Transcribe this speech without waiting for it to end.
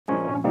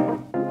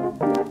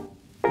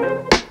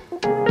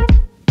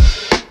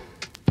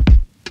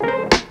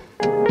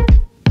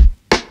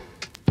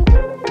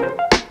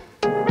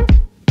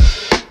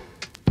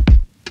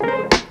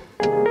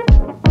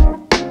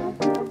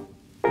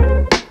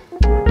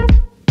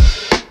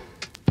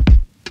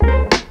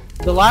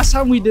The last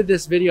time we did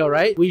this video,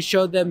 right, we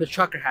showed them the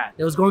trucker hat.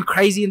 It was going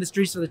crazy in the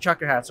streets for the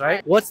trucker hats,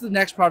 right? What's the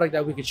next product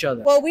that we could show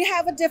them? Well, we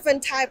have a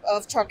different type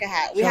of trucker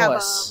hat. We have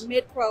a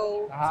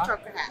mid-pro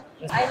trucker hat.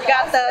 I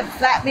got the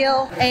flat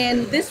bill,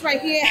 and this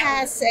right here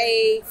has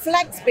a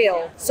flex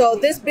bill. So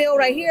this bill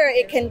right here,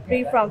 it can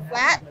be from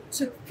flat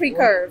to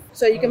pre-curve.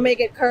 So you can make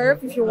it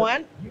curve if you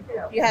want.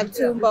 You have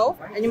two both,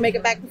 and you make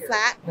it back to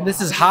flat. And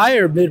this is high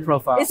or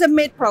mid-profile? It's a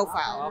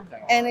mid-profile,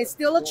 and it's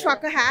still a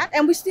trucker hat.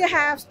 And we still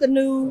have the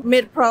new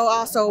mid-pro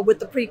also with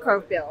the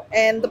pre-curve bill.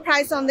 And the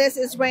price on this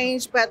is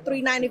ranged about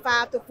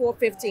 $395 to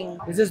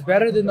 $415. Is this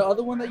better than the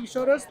other one that you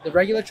showed us? The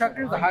regular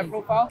trucker, the high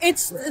profile?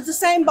 It's the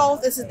same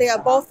both. They are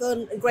both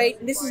great.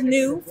 This is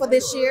new for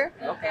this year.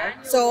 Okay.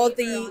 So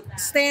the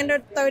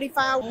standard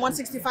 35,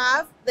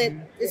 165, that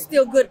is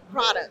still good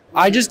product.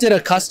 I just did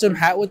a custom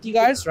hat with you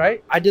guys,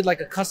 right? I did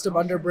like a custom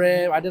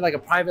underbrim. I did like a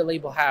private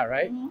label hat,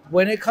 right?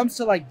 When it comes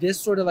to like this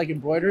sort of like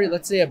embroidery,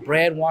 let's say a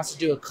brand wants to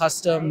do a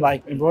custom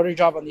like embroidery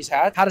job on these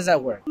hats. How does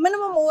that work?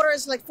 Minimum order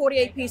is like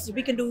 48 pieces.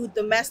 We can do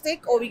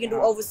domestic or we can do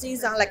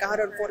overseas on like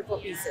 144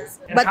 pieces.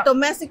 But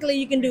domestically,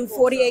 you can do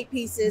 48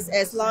 pieces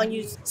as long as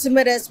you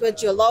submit us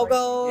with your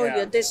logo,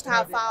 your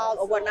digital file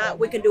or whatnot.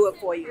 We can do it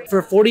for you.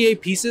 For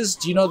 48 pieces,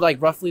 do you know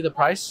like roughly the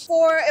price?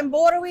 For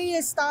embroidery,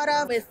 it start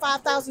off with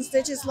 5,000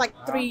 stitches, like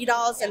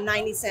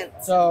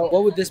 $3.90. So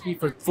what would this be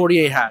for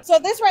 48 hats? So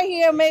this right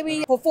here,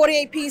 maybe for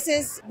 48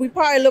 pieces, we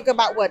probably look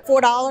about what,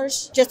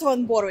 $4 just for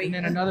embroidery. And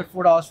then another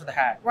 $4 for the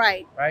hat.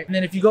 Right. Right. And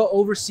then if you go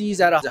overseas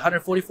at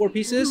 144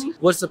 pieces,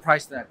 what's the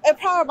price then? It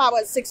probably about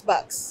what, $6.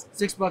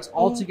 $6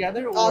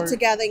 altogether? Or?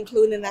 Altogether,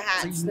 including the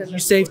hats. So you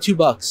save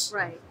 $2.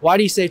 Right. Why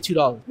do you save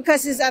 $2?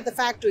 Because it's at the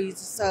factories,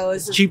 so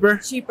it's cheaper.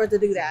 Cheaper to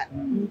do that.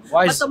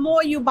 Why? But the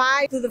more you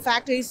buy through the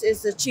factories,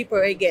 is the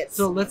cheaper it gets.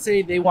 So let's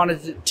say they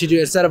wanted to do,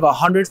 instead of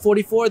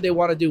 144, they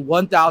want to do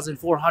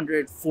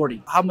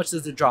 1,440. How much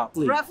does it drop?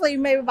 Please? Roughly,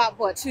 maybe about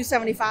what,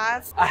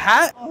 $275? A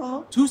hat?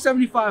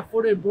 $275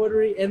 for the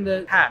embroidery and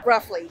the hat.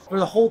 Roughly. For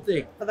the whole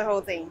thing. For the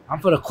whole thing. I'm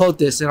gonna quote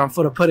this and I'm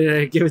gonna put it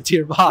in and give it to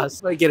your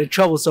boss. I might get in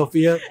trouble,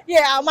 Sophia.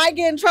 Yeah, I might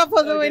get in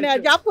trouble doing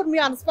that. Y'all putting me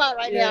on the spot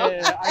right now.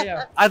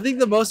 Yeah. I think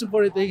the most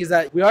important thing is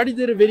that we already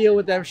did a video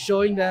with them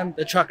showing them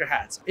the trucker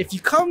hats. If you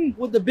come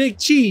with the big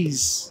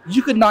cheese,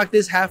 you could knock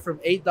this hat from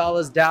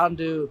 $8 down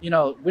to, you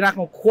know, we're not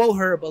gonna quote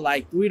her, but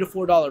like $3 to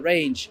 $4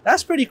 range.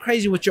 That's pretty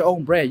crazy with your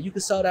own brand. You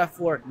could sell that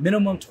for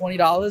minimum $20,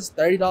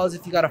 $30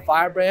 if you got a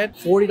fire brand,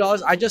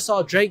 $40. I just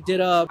saw Drake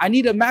did I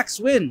need a max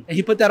win, and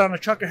he put that on a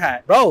trucker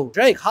hat. Bro,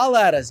 Drake,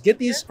 holla at us. Get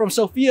these from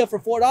Sophia for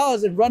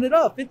 $4 and run it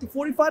up. $50,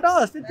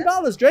 $45,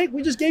 $50, Drake.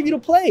 We just gave you the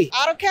play.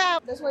 Auto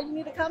cap. That's where you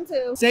need to come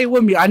to. Say it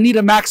with me. I need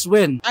a max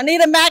win. I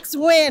need a max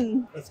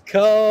win. Let's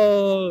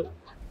go.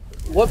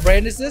 What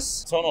brand is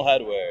this? Atonal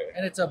Headwear.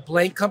 And it's a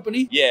blank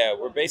company? Yeah,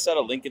 we're based out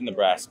of Lincoln,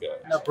 Nebraska.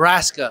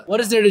 Nebraska. What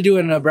is there to do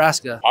in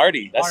Nebraska?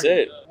 Party. That's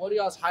it. What do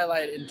y'all's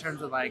highlight in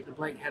terms of like the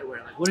blank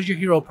headwear? Like, what is your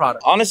hero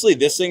product? Honestly,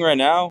 this thing right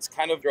now, it's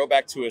kind of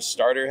throwback to a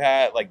starter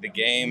hat, like the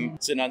game.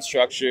 It's an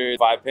unstructured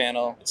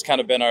 5-panel. It's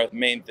kind of been our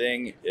main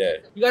thing. Yeah.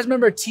 You guys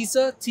remember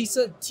TISA?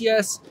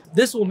 TS.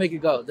 This will make it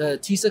go. The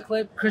TISA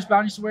clip. Chris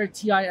Brown used to wear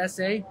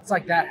TISA. It's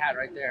like that hat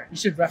right there. You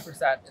should reference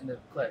that in the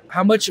clip.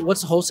 How much?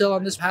 What's the wholesale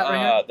on this hat right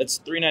here? That's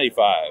 $395.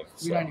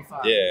 $395.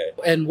 Yeah.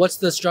 And what's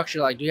the structure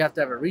like? Do you have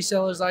to have a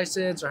reseller's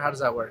license, or how does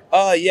that work?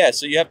 Yeah.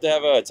 So you have to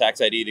have a tax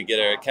ID to get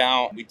an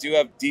account. We do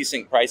have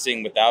decent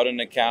pricing without an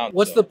account.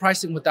 What's the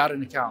pricing without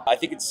an account? I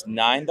think it's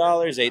 $9,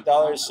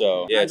 $8.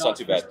 So yeah, it's not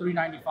too bad.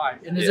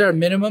 $395. And is there a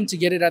minimum to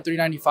get it at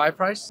 $395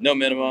 price? No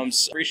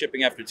minimums. Free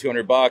shipping after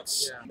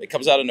 $200. It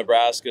comes out of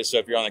Nebraska, so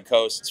if you're on the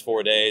coast, it's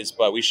 4 days.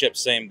 But we ship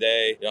same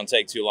day. It don't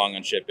take too long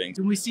on shipping.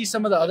 Can we see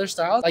some of the other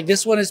styles? Like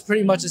this one is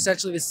pretty much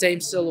essentially the same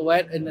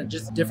silhouette and then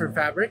just different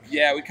fabric.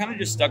 Yeah, we kind of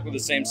just stuck with the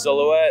same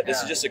silhouette.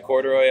 This is just a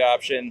corduroy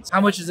option.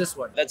 How much is this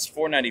one? That's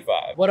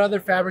 $495. What other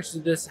fabrics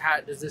does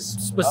this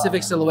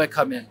specific silhouette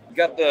come in? You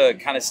got the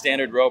kind of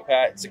standard rope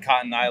hat. It's a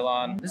cotton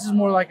nylon. This is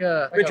more like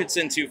a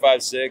Richardson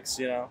 256,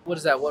 you know. What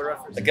is that? What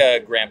reference? Like a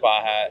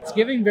grandpa hat. It's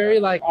giving very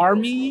like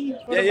army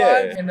sort of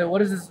vibe. And then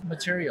what is this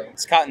material?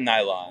 It's cotton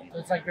nylon. So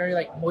it's like very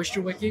like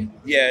moisture wicking?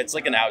 Yeah, it's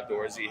like an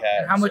outdoorsy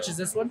hat. And how much is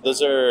this one?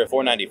 Those are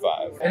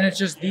 $495. And it's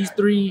just these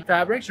three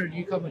fabrics, or do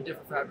you come with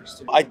different fabrics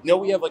too? I know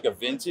we have like a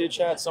vintage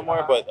hat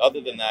somewhere, but other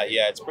than that,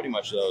 yeah, it's pretty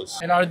much those.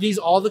 And are these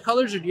all the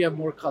colors, or do you have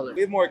more colors?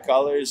 We have more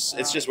colors.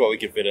 It's just what we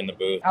can fit in the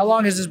booth. How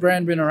long has this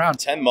brand been around?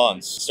 10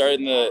 months. Started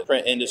in the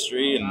print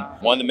industry and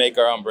wanted to make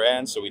our own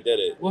brand, so we did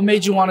it. What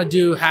made you want to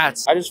do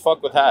hats? I just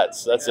fuck with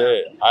hats. That's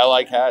it. I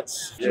like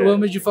hats. So what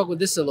made you fuck with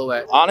this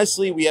silhouette?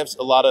 Honestly, we have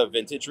a lot of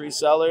vintage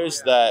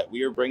resellers that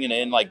we are bringing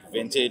in, like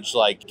vintage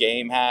like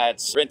game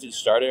hats, vintage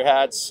starter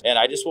hats, and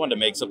I just wanted to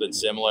make something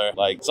similar,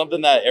 like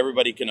something that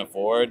everybody can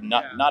afford.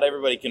 Not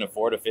everybody can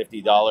afford a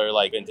 $50 $10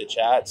 like vintage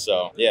hat.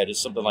 So yeah,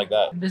 just something like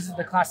that. And this is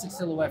the classic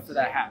silhouette for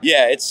that hat.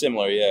 Yeah, it's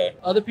similar. Yeah.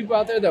 Other people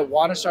out there that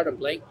want to start a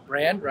blank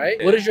brand,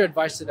 right? What is your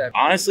advice to them?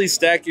 Honestly,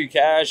 stack your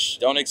cash.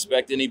 Don't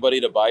expect anybody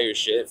to buy your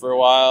shit for a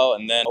while,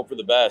 and then hope for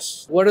the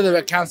best. What are the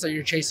accounts that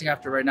you're chasing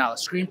after right now?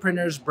 Screen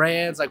printers,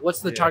 brands, like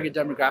what's the target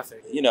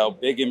demographic? You know,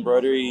 big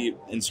embroidery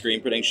and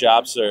screen printing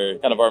shops are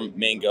kind of our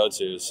main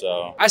go-to.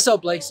 So I sell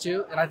blanks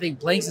too, and I think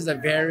blanks is a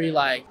very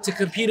like to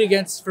compete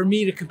against the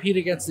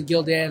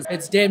Gildans.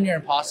 It's damn near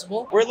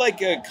impossible. We're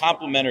like a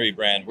complimentary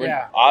brand.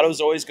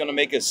 Otto's always going to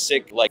make a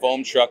sick like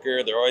foam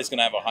trucker. They're always going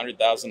to have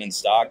 100,000 in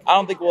stock. I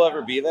don't think we'll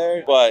ever be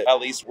there, but at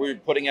least we're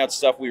putting out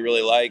stuff we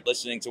really like,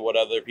 listening to what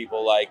other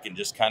people like, and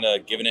just kind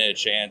of giving it a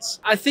chance.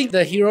 I think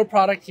the hero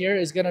product here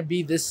is going to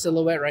be this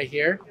silhouette right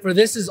here. For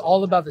this is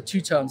all about the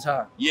two-tones,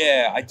 huh?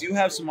 Yeah, I do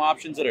have some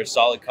options that are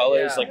solid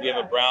colors. Like we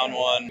have a brown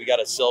one, we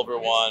got a silver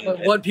one. But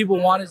what people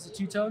want is the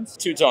two-tones?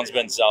 Two-tone's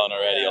been selling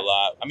already a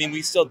lot. I mean,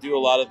 we still do a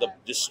lot of the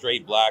just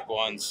straight black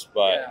ones,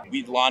 but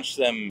we launched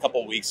them a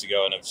couple weeks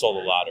ago and have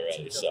sold a lot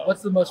already. So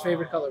what's the most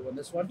favorite color one?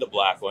 This one? The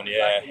black one,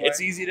 yeah.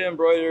 It's easy to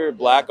embroider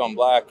black on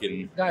black.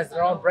 And guys,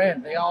 they're all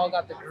brand. They all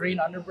got the green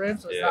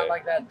underbrim, so it's not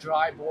like that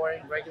dry,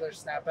 boring, regular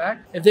snapback.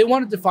 If they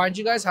wanted to find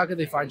you guys, how could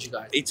they find you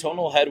guys?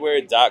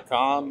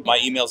 Atonalheadwear.com. My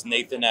email's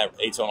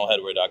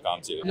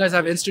Nathan@atonalheadwear.com too. You guys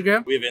have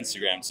Instagram? We have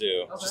Instagram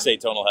too. Just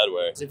Atonal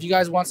Headwear. So if you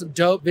guys want some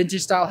dope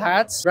vintage style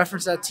hats,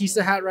 reference that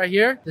Tisa hat right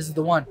here. This is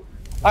the one.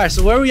 All right,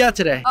 so where are we at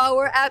today?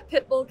 We're at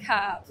Pitbull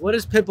Caps. What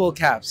is Pitbull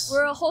Caps?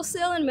 We're a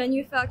wholesale and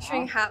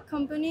manufacturing hat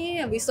company,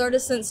 and we started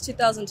since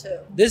 2002.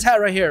 This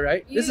hat right here,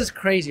 right? This is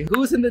crazy.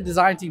 Who's in the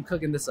design team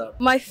cooking this up?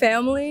 My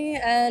family,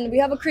 and we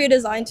have a Korea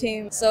design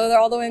team, so they're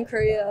all the way in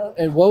Korea.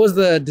 And what was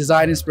the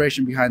design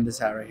inspiration behind this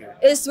hat right here?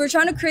 We're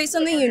trying to create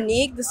something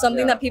unique,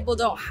 something that people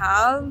don't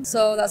have,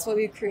 so that's what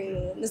we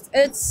created.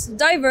 It's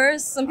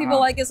diverse. Some people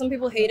like it, some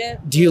people hate it.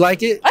 Do you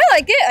like it? I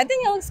like it. I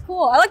think it looks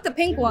cool. I like the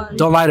pink one.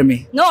 Don't lie to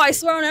me. No, I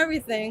swear on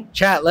everything.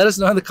 Chat, let us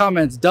know in the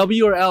comments.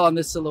 W or L on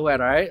this silhouette,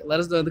 all right? Let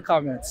us know in the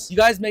comments. You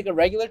guys make a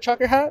regular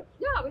trucker hat?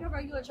 Yeah, we have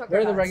regular trucker hats. Where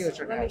are the regular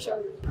trucker hats? Let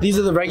me show you. These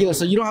are the regular,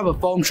 so you don't have a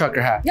foam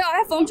trucker hat? Yeah, I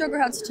have foam trucker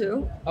hats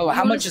too. Oh,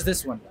 how much is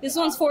this one? This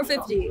one's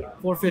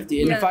 $450.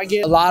 $450. And if I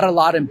get a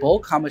lot in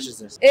bulk, how much is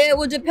this? It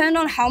will depend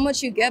on how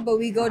much you get, but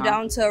we go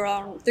down to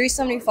around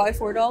 $375,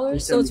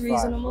 $4, so it's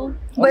reasonable.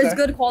 But it's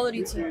good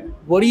quality too.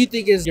 What do you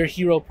think is your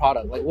hero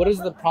product? Like, what is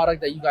the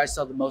product that you guys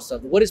sell the most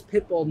of? What is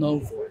Pitbull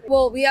known for?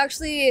 Well, we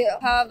actually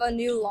have a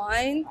new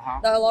line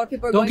that a lot of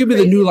people are Don't give me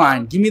the new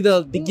line. Give me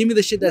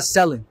the shit that's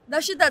selling.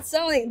 That shit that's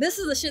selling. This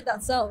is the shit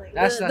that's selling.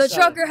 The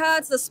trucker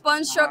hats, the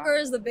sponge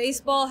truckers, the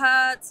baseball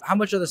hats. How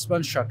much are the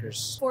sponge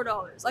truckers?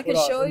 $4. I can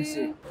show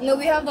you. And then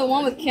we have the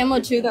one with camo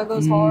too that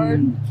goes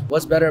hard.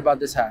 What's better about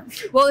this hat?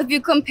 Well, if you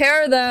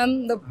compare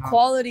them, the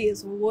quality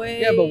is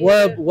way. Yeah, but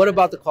what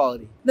about the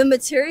quality? The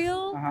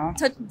material,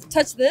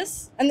 touch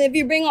this, and if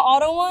you bring an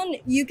Otto one,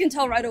 you can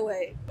tell right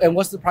away. And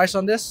what's the price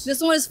on this?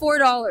 This one is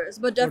 $4,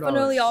 but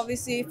definitely,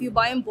 obviously, if you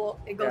buy in bulk,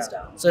 it goes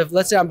down. So if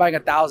let's say I'm buying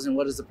 1,000,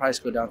 what does the price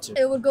go down to?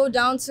 It would go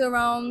down to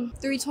around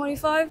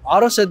 $325.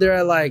 Otto said they're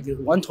at like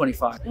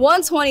 $125.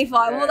 $125.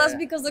 Well, that's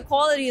because the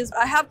quality is.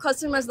 I have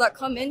customers that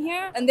come in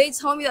here and they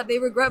tell me that they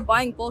regret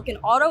buying bulk in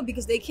Otto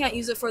because they can't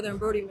use it for their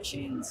embroidery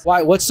machines.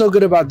 Why? What's so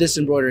good about this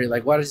embroidery?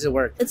 Like, why does it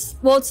work? It's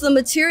the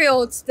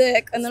material. It's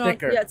thick, and then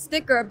it's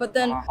thicker. But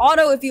then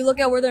Otto, if you look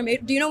at where they're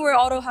made, do you know where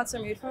Otto hats are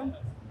made from?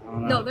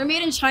 No, they're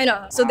made in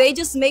China. So they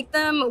just make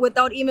them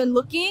without even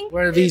looking.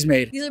 Where are these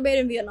made? These are made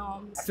in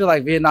Vietnam. I feel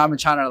like Vietnam and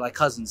China are like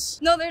cousins.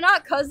 No, they're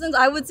not cousins.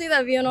 I would say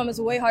that Vietnam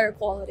is way higher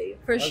quality,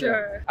 for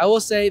sure. I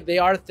will say they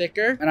are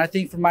thicker. And I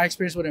think from my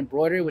experience with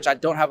embroidery, which I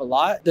don't have a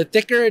lot, the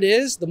thicker it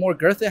is, the more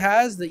girth it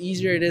has, the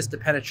easier it is to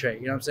penetrate.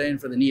 You know what I'm saying?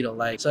 For the needle.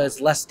 So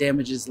it's less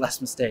damages,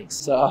 less mistakes.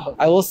 So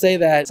I will say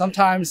that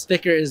sometimes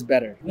thicker is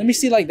better. Let me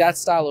see like that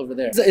style over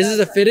there. Is this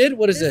a fitted?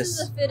 What is this?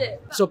 This is a fitted.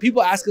 So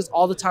people ask us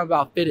all the time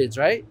about fitteds,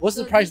 right? What's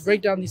the price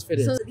breakdown these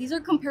fitteds? So these are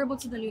comparable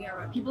to the new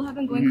era. People have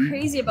been going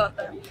crazy about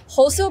them.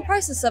 Wholesale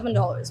price is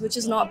 $7, which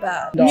is not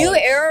bad. New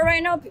era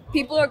right now,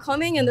 people are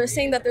coming and they're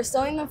saying that they're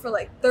selling them for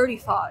like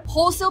 $35.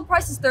 Wholesale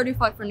price is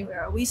 $35 for new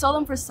era. We sell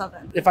them for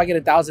 $7. If I get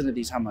 1,000 of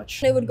these, how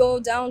much? It would go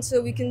down to,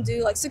 we can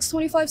do like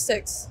 $625,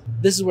 $6.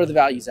 This is where the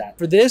value's at.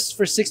 For this,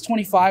 for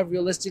 $625,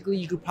 realistically,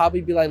 you could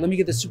probably be like, let me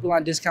get the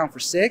Superline discount for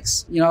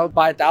 $6, you know,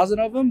 buy 1,000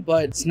 of them,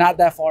 but it's not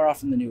that far off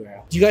from the new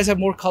era. Do you guys have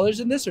more colors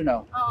in this or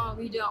no?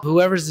 We don't.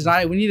 Whoever's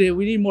designing, we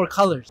need more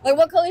colors. Like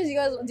what colors do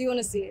you want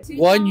to see?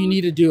 One, you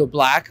need to do a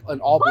black, an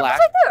all black.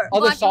 Right there.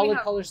 Other Black solid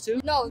colors too?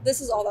 No,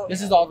 this is all that.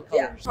 This is all the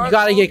colors. Yeah. You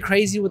gotta get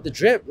crazy with the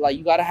drip. Like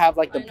you gotta have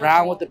like the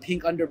brown with the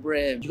pink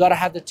underbrim. You gotta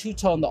have the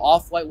two-tone, the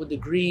off-white with the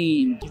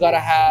green. You gotta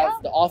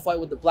have the off-white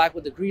with the black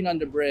with the green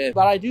underbrim.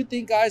 But I do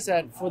think, guys,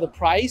 that for the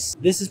price,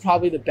 this is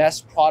probably the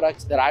best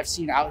product that I've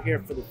seen out here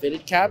for the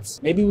fitted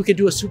caps. Maybe we could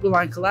do a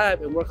Superline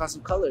collab and work on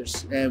some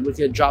colors, and we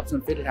could drop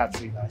some fitted hats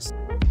for you guys.